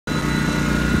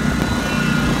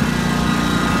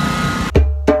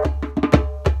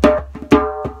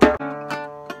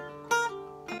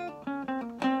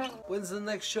the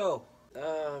next show?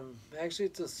 Actually,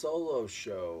 it's a solo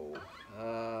show.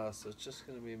 So it's just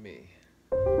gonna be me.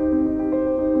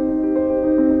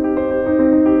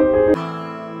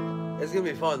 It's gonna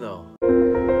be fun though.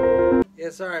 Yeah,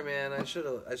 sorry, man. I should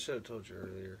have told you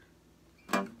earlier.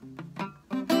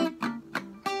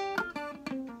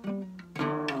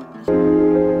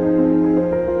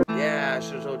 Yeah, I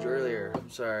should have told you earlier. I'm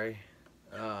sorry.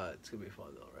 It's gonna be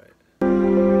fun though, right?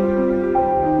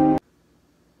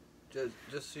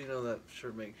 Just so you know, that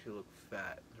sure makes you look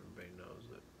fat. Everybody knows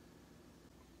it.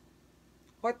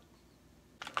 What?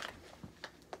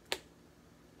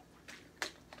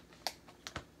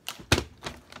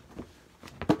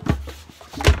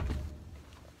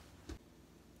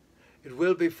 It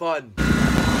will be fun. Tired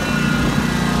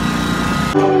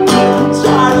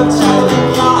of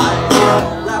telling lies,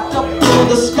 wrapped up in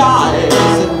the skies,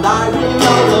 and I will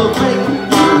elevate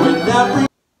you in every.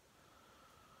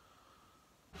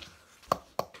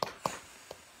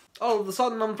 All of a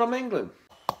sudden I'm from England.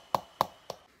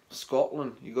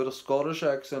 Scotland. You got a Scottish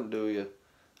accent, do you?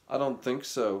 I don't think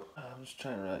so. I'm just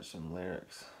trying to write some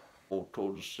lyrics. Oh,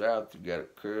 told the South you gotta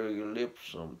curl your lips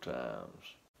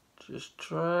sometimes. Just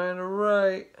trying to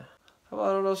write. How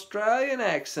about an Australian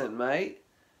accent, mate?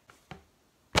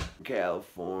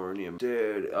 California.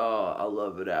 Dude, oh, I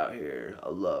love it out here. I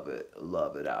love it. I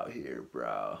love it out here,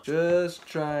 bro. Just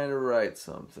trying to write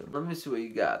something. Let me see what you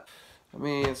got. I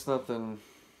mean, it's nothing.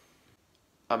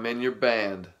 I'm in your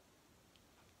band.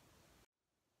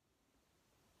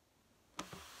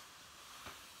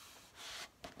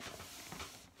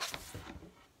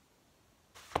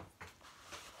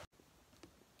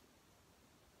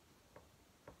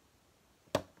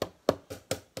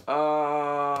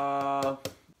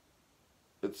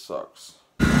 It sucks.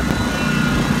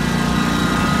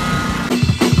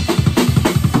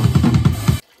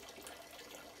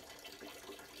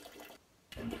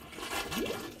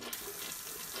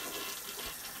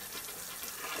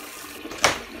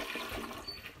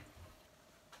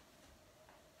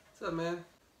 What's up, man?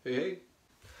 Hey.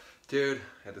 Dude, I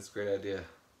had this great idea.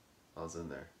 I was in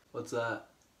there. What's that?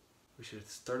 We should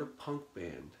start a punk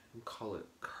band and call it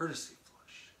Courtesy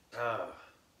Flush.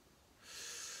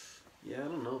 Yeah, I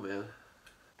don't know, man.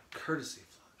 Courtesy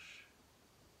Flush.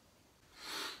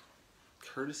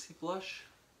 Courtesy Flush?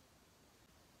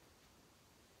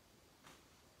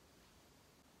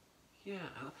 Yeah,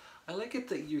 I like it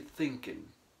that you're thinking.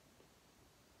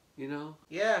 You know?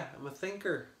 Yeah, I'm a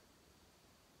thinker.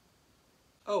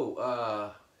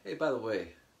 Oh, hey, by the way,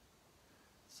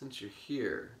 since you're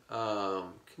here,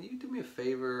 can you do me a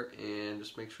favor and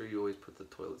just make sure you always put the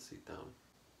toilet seat down?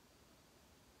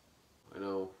 I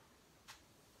know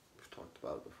we've talked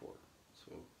about it before,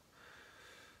 so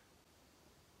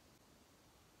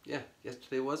yeah,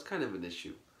 yesterday was kind of an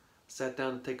issue. Sat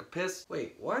down to take a piss.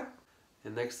 Wait, what?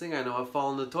 And next thing I know, I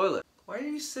fall in the toilet. Why are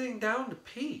you sitting down to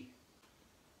pee?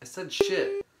 I said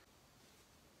shit.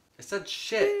 I said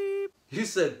shit. You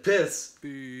said piss.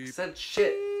 I said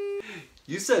shit.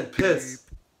 You said piss.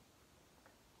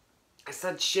 I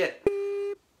said shit.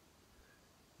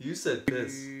 You said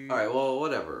piss. Alright, well,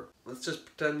 whatever. Let's just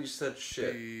pretend you said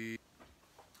shit.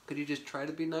 Could you just try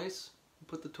to be nice and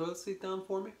put the toilet seat down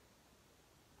for me?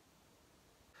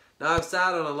 Now, I've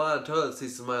sat on a lot of toilet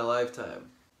seats in my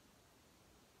lifetime.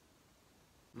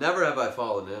 Never have I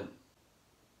fallen in.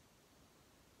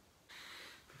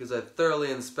 Because I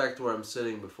thoroughly inspect where I'm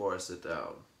sitting before I sit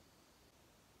down.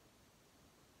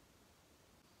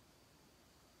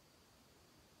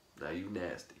 Now you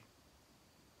nasty.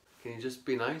 Can you just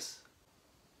be nice?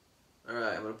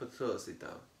 Alright, I'm gonna put the toilet seat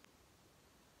down.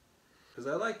 Because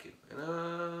I like you, and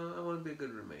I want to be a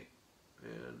good roommate.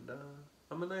 And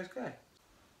I'm a nice guy.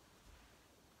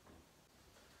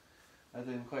 That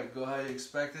didn't quite go how you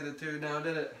expected it to now,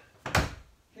 did it?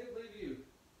 Can't believe you.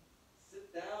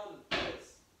 Sit down and piss.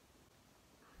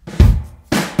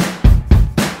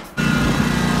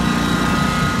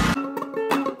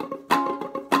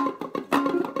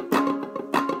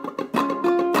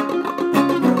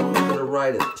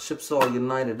 Right, ships all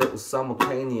united, it was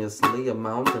simultaneously a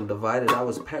mountain divided. I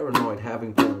was paranoid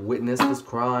having to witness this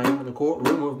crime in a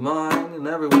courtroom of mine, and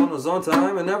everyone was on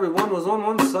time and everyone was on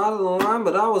one side of the line,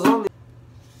 but I was on the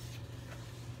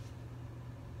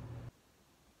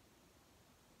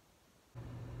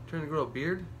Trying to grow a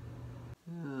beard?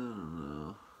 I don't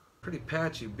know. Pretty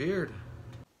patchy beard.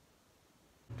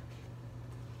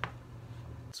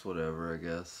 It's whatever, I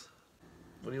guess.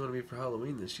 What do you want to be for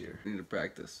Halloween this year? I need to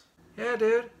practice. Yeah,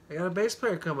 dude. I got a bass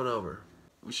player coming over.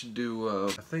 We should do,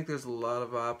 I think there's a lot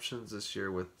of options this year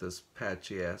with this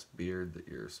patchy-ass beard that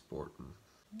you're sporting.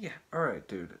 yeah, alright,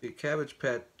 dude. The Cabbage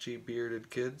Patchy bearded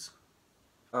kids.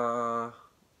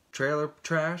 Trailer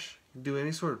trash. Do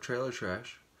any sort of trailer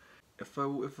trash. If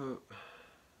you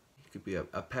could be a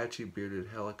Apache bearded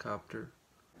helicopter.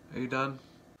 Are you done?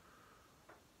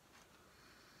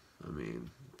 I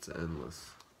mean, it's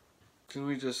endless. Can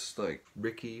we just like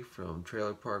Ricky from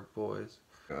Trailer Park Boys?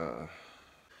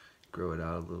 Grow it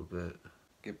out a little bit.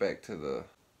 Get back to the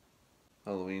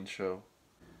Halloween show.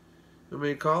 You want me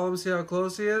to call him, see how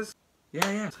close he is?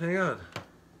 Yeah. Hang on.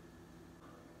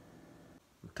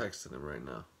 I'm texting him right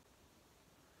now.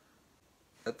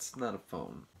 That's not a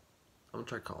phone. I'm gonna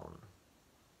try calling him.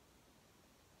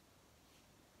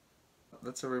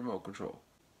 That's a remote control.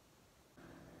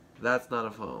 That's not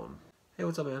a phone. Hey,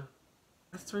 what's up, man?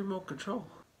 That's the remote control.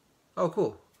 Oh,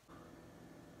 cool.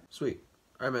 Sweet.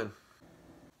 Alright, man.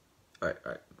 Alright,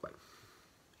 bye.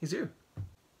 He's here.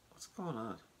 What's going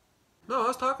on? No, I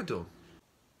was talking to him.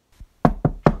 I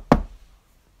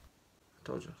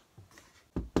told you.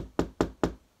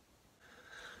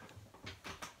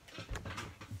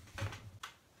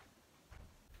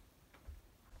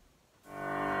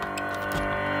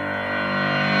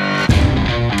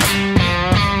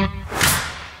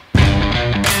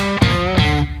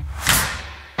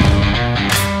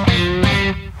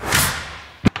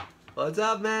 What's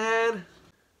up, man?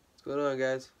 What's going on,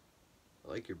 guys?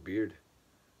 I like your beard.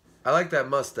 I like that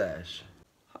mustache.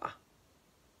 Huh.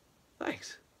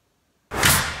 Thanks.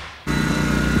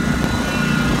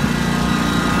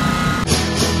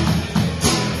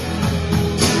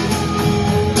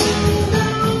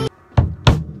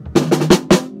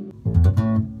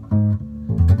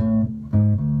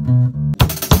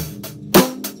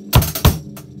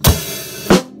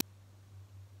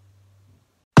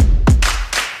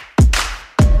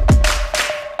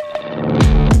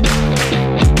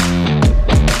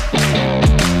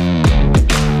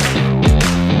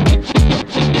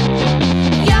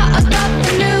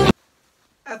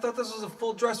 This was a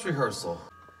full dress rehearsal.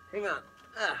 Hang on.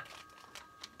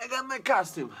 I got my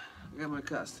costume.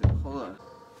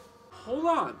 Hold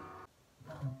on.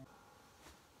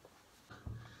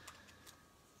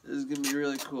 This is gonna be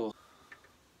really cool.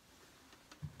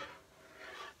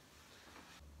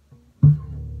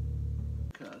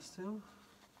 Costume.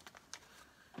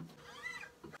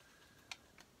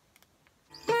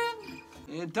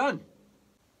 And done.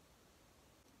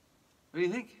 What do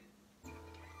you think?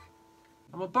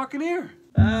 I'm a buccaneer.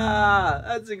 Ah,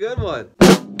 that's a good one.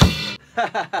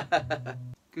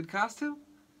 Good costume?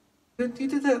 You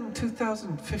did that in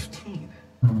 2015.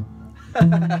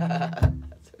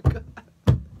 That's a good.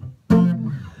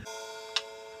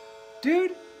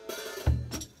 Dude,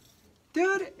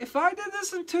 if I did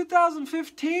this in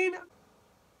 2015,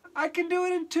 I can do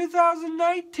it in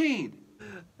 2019.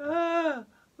 Ah,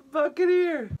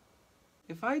 buccaneer.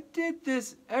 If I did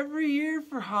this every year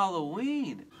for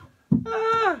Halloween,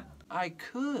 I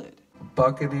could.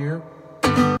 Buccaneer.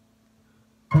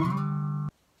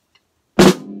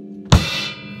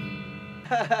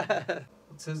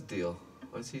 What's his deal?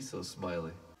 Why is he so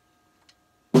smiley?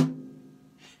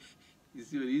 You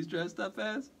see what he's dressed up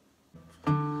as?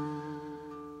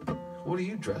 What are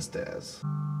you dressed as?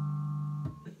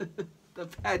 The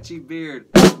patchy beard.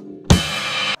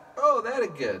 Oh, that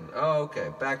again. Oh, okay.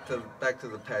 Back to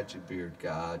the patchy beard.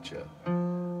 Gotcha.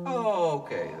 Oh,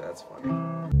 okay, that's funny.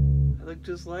 I look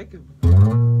just like him.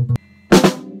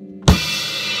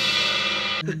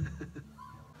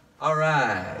 All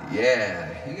right,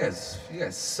 yeah, you guys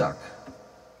suck.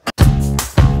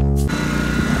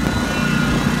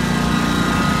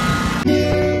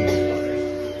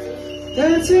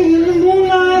 Dancing in the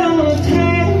moonlight on a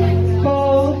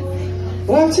table,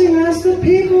 watching as the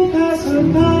people pass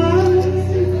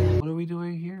by. What are we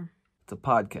doing here? It's a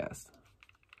podcast.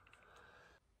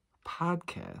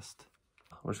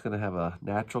 We're just gonna have a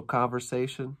natural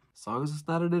conversation. As long as it's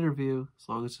not an interview, as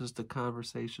long as it's just a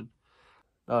conversation.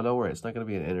 No, don't worry, it's not gonna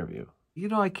be an interview. You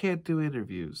know I can't do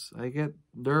interviews. I get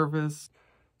nervous.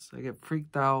 I get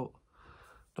freaked out.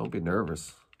 Don't be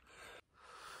nervous.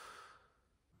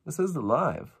 This isn't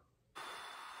live.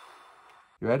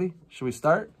 You ready? Should we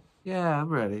start? Yeah, I'm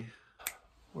ready.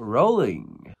 We're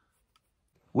rolling.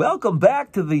 Welcome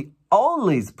back to the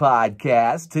Onlys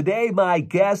podcast. Today, my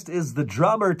guest is the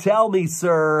drummer. Tell me,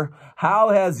 sir, how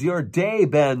has your day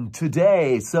been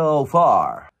today so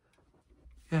far?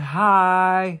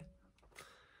 Hi.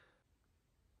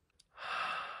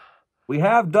 We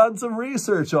have done some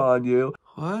research on you.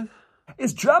 What?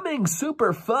 Is drumming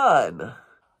super fun?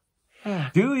 Yeah.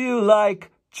 Do you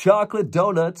like chocolate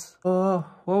donuts? Oh,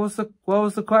 what was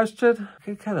the question?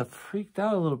 I kind of freaked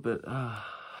out a little bit.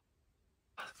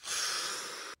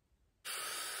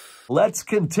 Let's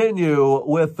continue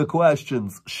with the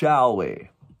questions, shall we?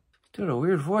 Dude, a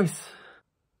weird voice.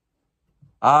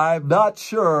 I'm not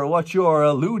sure what you're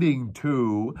alluding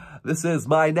to. This is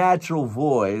my natural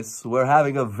voice. We're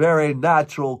having a very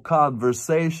natural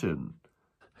conversation.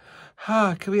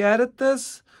 Can we edit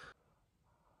this?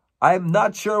 I'm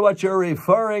not sure what you're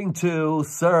referring to,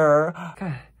 sir.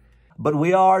 But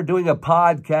we are doing a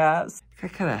podcast.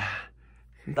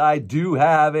 I do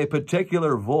have a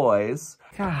particular voice.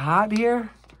 Kinda hot here.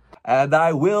 And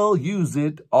I will use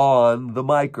it on the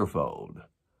microphone.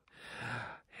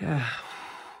 Yeah.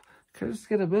 Can I just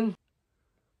get a minute?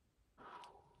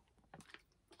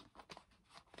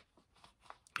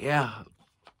 Yeah.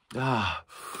 I'm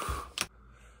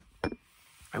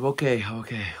okay. I'm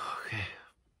okay.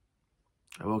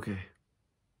 I'm okay.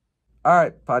 All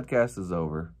right, podcast is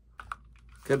over.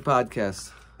 Good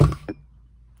podcast.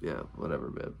 Yeah,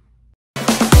 whatever, man.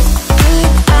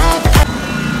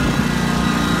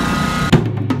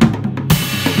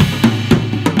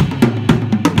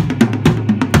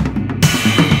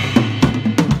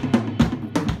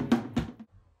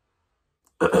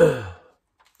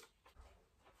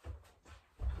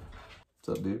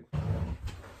 What's up, dude?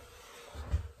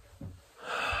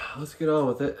 Let's get on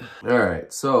with it. All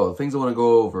right, so things I want to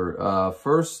go over.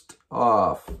 First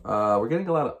off, we're getting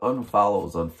a lot of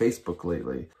unfollows on Facebook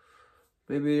lately.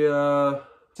 Maybe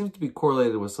seems to be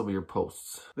correlated with some of your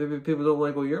posts. Maybe people don't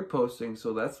like what you're posting,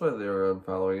 so that's why they're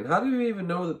unfollowing. And how do you even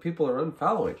know that people are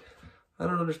unfollowing? I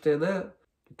don't understand that.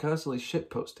 You're constantly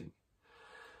shit posting.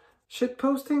 Shit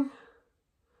posting?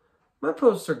 My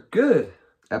posts are good.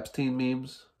 Epstein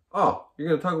memes. Oh, you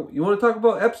want to talk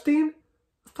about Epstein?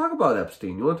 Let's talk about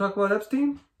Epstein. You want to talk about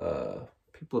Epstein?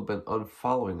 People have been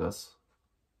unfollowing us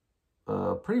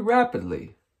pretty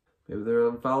rapidly. Maybe they're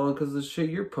unfollowing because of the shit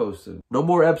you're posting. No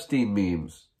more Epstein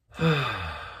memes.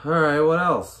 Alright, what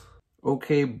else?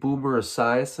 Okay, Boomer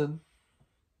Esiason.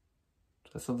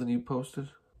 Is that something you posted?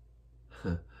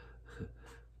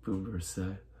 Boomer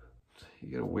Esiason. You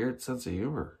get a weird sense of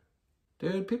humor.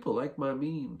 Dude, people like my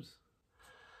memes.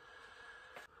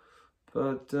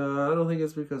 But I don't think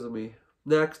it's because of me.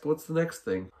 Next, what's the next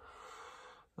thing?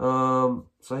 So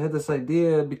I had this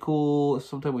idea, it'd be cool if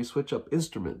sometime we switch up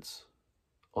instruments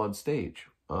on stage.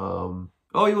 Oh,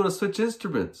 you want to switch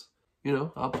instruments? You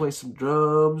know, I'll play some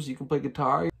drums, you can play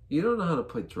guitar. You don't know how to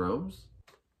play drums.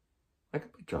 I can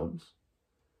play drums.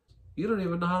 You don't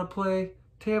even know how to play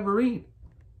tambourine.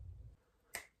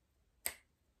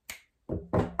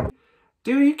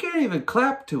 Dude, you can't even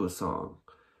clap to a song.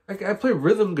 I play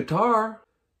rhythm guitar.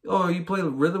 Oh, you play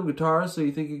rhythm guitar, so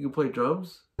you think you can play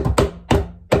drums?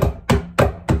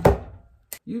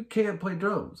 You can't play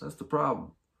drums. That's the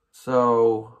problem.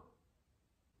 So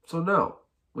no,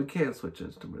 we can't switch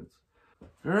instruments.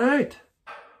 All right.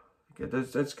 I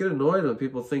just get annoyed when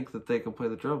people think that they can play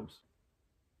the drums.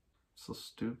 So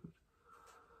stupid.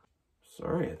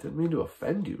 Sorry, I didn't mean to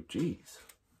offend you. Jeez.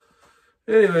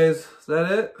 Anyways, is that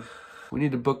it? We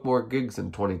need to book more gigs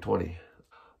in 2020.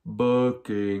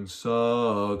 Booking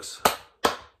sucks.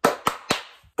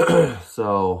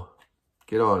 So,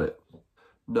 get on it.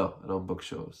 No, I don't book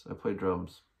shows. I play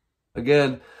drums.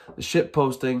 Again, the shit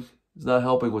posting is not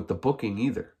helping with the booking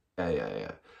either.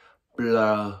 Yeah.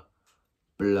 Blah,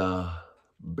 blah,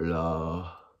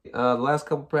 blah. The last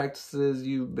couple practices,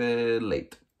 you've been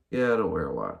late. Yeah, I don't wear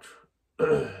a watch.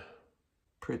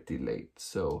 Pretty late.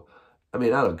 So, I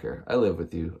mean, I don't care. I live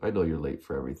with you. I know you're late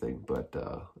for everything. But,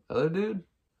 other dude?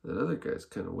 That other guy's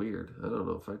kind of weird. I don't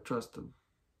know if I trust him.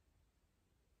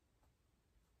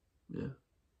 Yeah.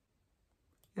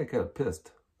 I got kind of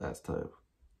pissed last time.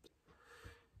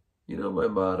 You know my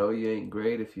motto, you ain't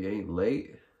great if you ain't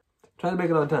late. Try to make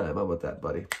it on time. How about that,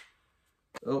 buddy?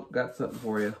 Oh, got something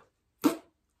for you.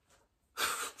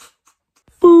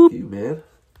 Boop. You, man.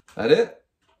 That it?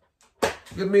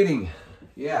 Good meeting.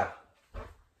 Yeah.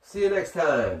 See you next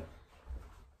time.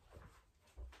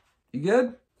 You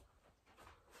good?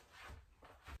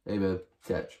 Hey, man.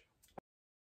 Catch.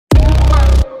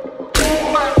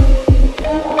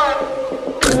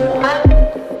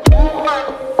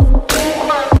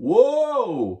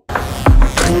 Whoa!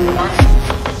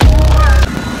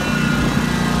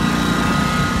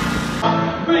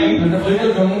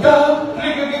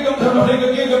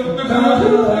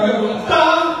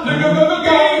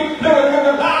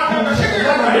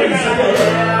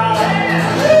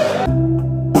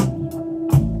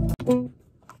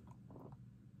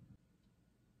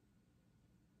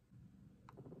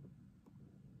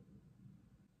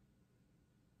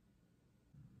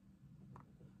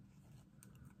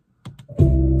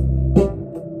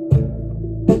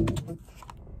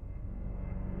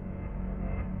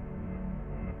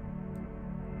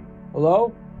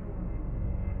 Hello?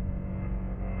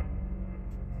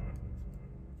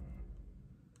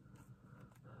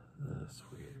 That's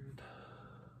weird.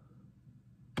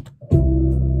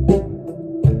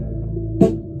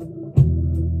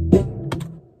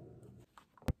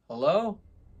 Hello?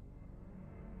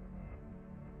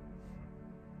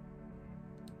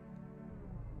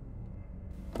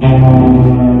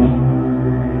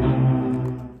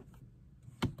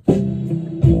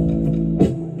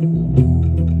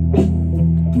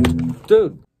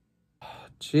 Dude.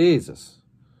 Jesus.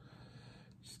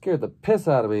 You scared the piss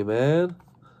out of me, man.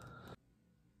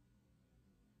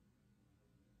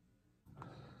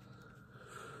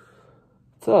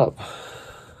 What's up?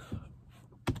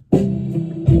 What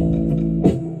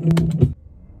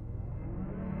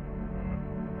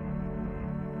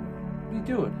are you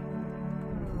doing?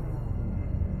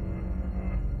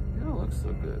 You don't look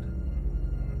so good.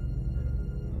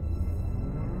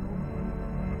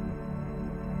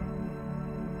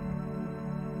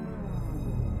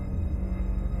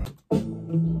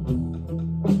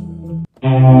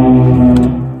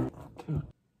 Dude.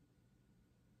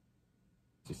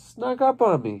 You snuck up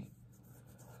on me.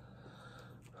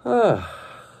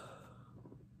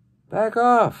 Back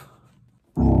off.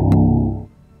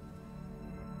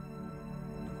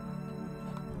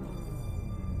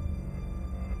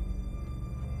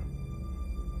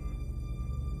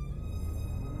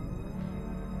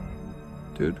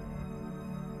 Dude.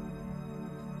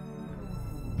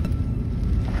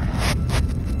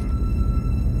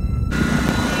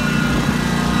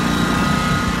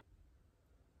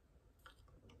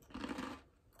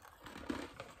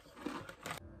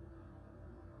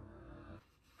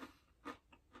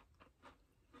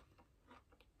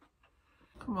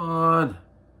 Come on.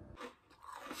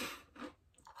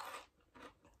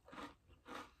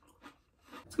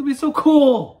 It's gonna be so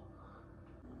cool.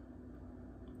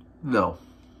 No.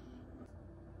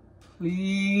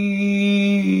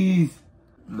 Please.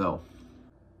 No.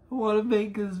 I want to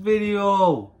make this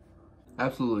video.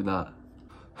 Absolutely not.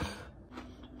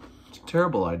 It's a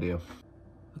terrible idea.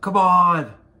 Come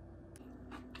on.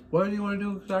 What do you want to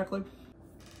do exactly?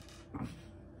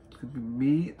 It's gonna be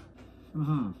me.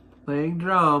 Playing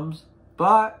drums,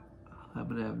 but I'm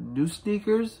gonna have new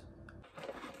sneakers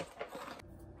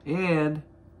and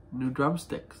new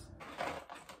drumsticks.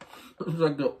 It's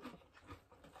like the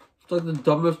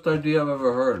dumbest idea I've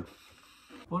ever heard.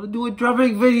 I want to do a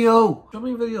drumming video.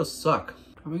 Drumming videos suck.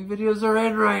 Drumming videos are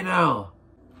in right now.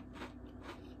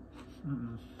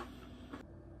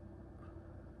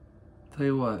 Tell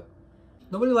you what,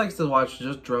 nobody likes to watch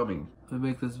just drumming. If I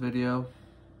make this video,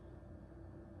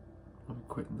 I'm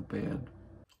quitting the band.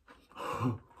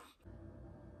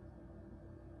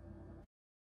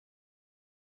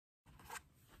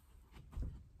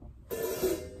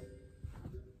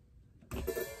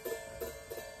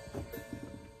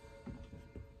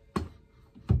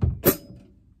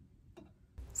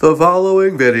 The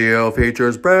following video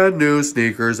features brand new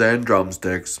sneakers and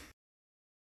drumsticks.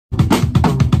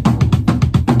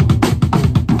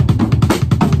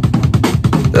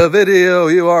 The video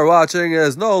you are watching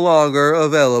is no longer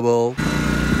available.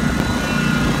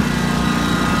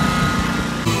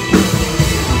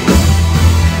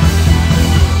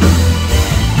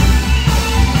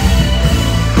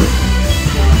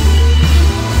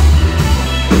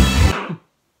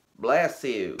 Bless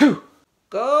you.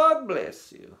 God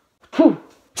bless you.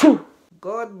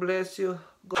 God bless you.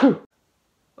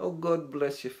 Oh, God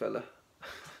bless you, fella.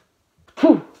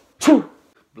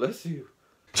 Bless you.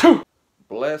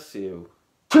 Bless you.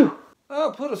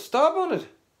 Oh, put a stop on it.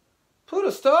 Put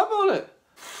a stop on it.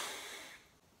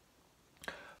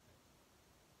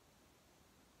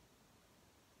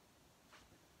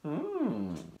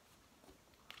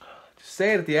 Just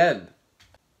say it at the end.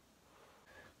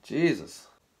 Jesus.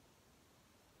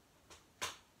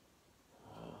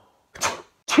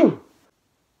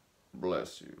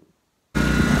 Bless you.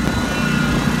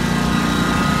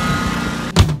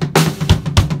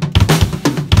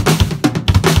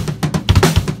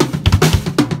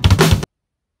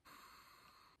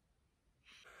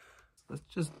 Let's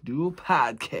just do a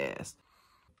podcast.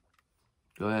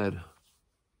 Go ahead.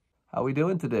 How we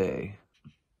doing today?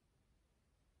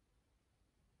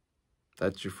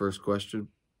 That's your first question.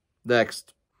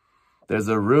 Next. There's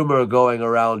a rumor going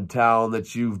around town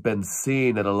that you've been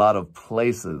seen at a lot of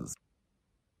places.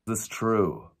 Is this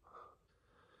true?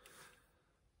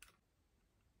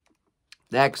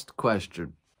 Next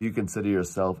question. You consider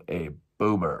yourself a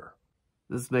boomer.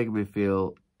 This is making me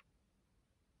feel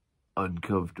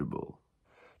uncomfortable.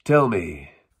 Tell me,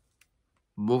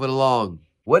 Moving along.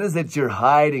 what is it you're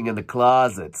hiding in the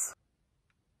closets?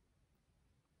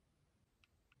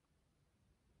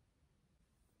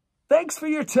 Thanks for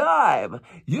your time.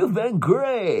 You've been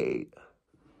great.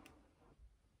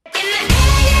 in the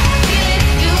air.